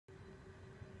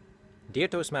Dear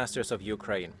Toastmasters of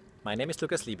Ukraine, my name is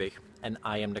Lucas Liebig and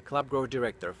I am the Club Growth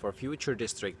Director for Future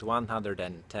District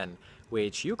 110,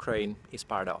 which Ukraine is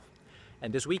part of.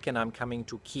 And this weekend I'm coming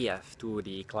to Kiev to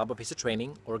the Club Officer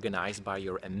training organized by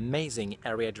your amazing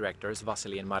area directors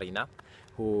Vasily and Marina,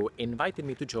 who invited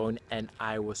me to join, and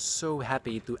I was so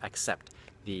happy to accept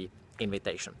the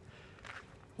invitation.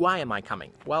 Why am I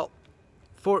coming? Well,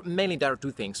 mainly there are two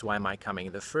things why am I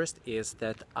coming. The first is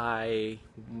that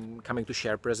I'm coming to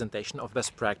share a presentation of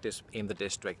best practice in the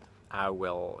district. I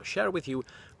will share with you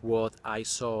what I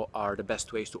saw are the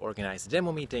best ways to organize a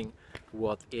demo meeting,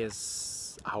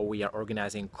 how we are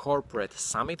organizing corporate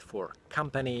summit for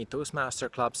company Toastmaster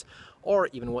clubs, or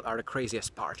even what are the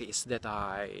craziest parties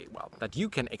that you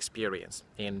can experience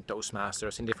in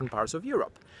Toastmasters in different parts of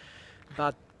Europe.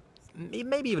 But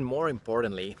maybe even more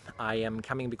importantly, I am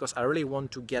coming because I really want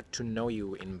to get to know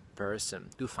you in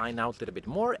person, to find out a little bit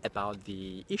more about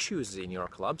the issues in your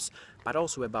clubs, but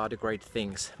also about the great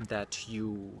things that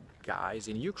you guys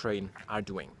in Ukraine are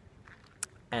doing.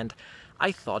 And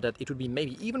I thought that it would be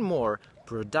maybe even more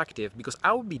productive because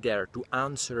I will be there to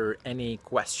answer any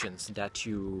questions that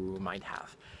you might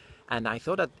have. And I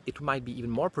thought that it might be even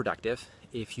more productive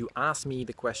if you ask me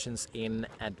the questions in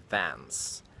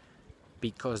advance,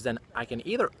 because then I can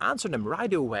either answer them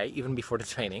right away, even before the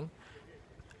training,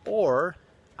 or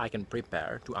I can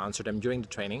prepare to answer them during the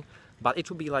training. But it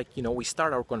will be like, we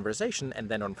start our conversation and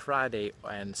then on Friday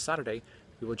and Saturday,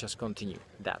 we will just continue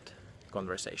that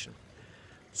conversation.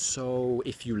 So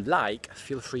if you like,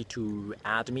 feel free to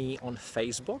add me on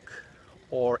Facebook,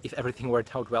 or if everything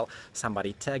worked out well,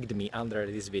 somebody tagged me under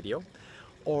this video,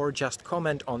 or just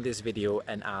comment on this video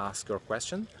and ask your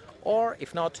question, or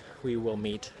if not, we will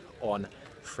meet on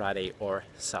Friday or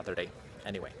Saturday.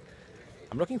 Anyway,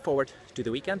 I'm looking forward to the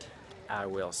weekend. I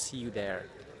will see you there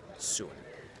soon.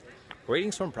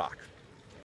 Greetings from Prague.